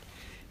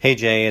Hey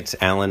Jay, it's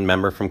Alan,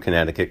 member from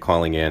Connecticut,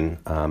 calling in.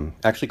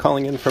 Actually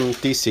calling in from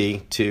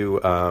DC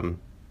to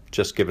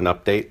just give an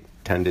update.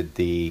 Attended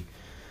the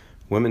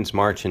Women's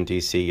March in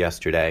DC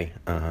yesterday.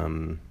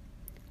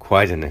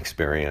 Quite an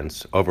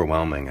experience,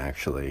 overwhelming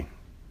actually.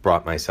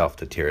 Brought myself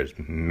to tears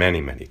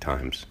many, many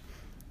times.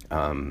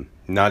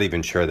 Not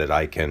even sure as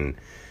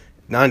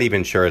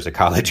a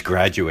college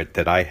graduate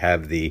that I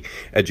have the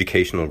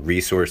educational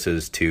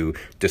resources to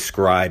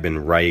describe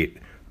and write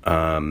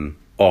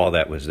all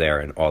that was there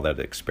and all that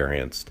I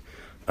experienced.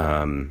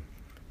 My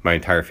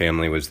entire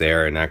family was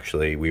there, and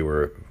actually we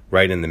were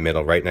right in the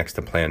middle, right next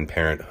to Planned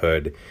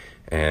Parenthood,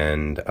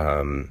 and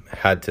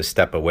had to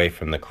step away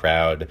from the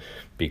crowd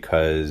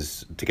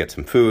because to get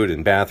some food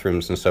and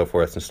bathrooms and so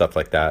forth and stuff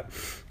like that,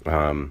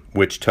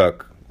 which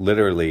took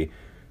literally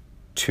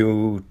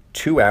two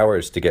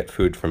hours to get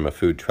food from a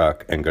food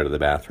truck and go to the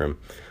bathroom.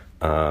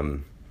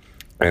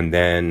 And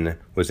then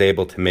was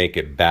able to make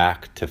it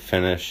back to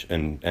finish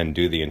and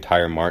do the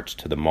entire march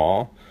to the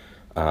mall,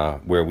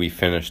 where we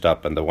finished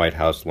up on the White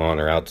House lawn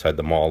or outside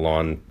the mall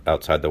lawn,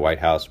 outside the White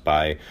House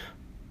by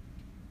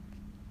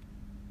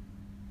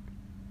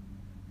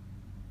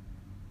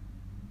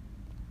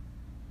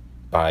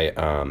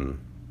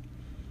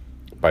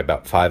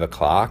about 5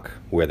 o'clock,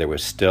 where there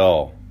was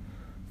still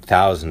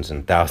thousands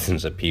and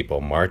thousands of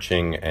people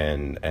marching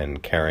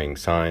and carrying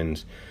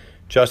signs.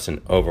 Just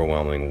an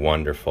overwhelming,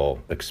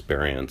 wonderful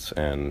experience.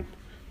 And,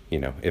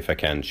 if I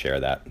can share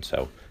that.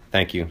 So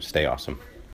thank you. Stay awesome.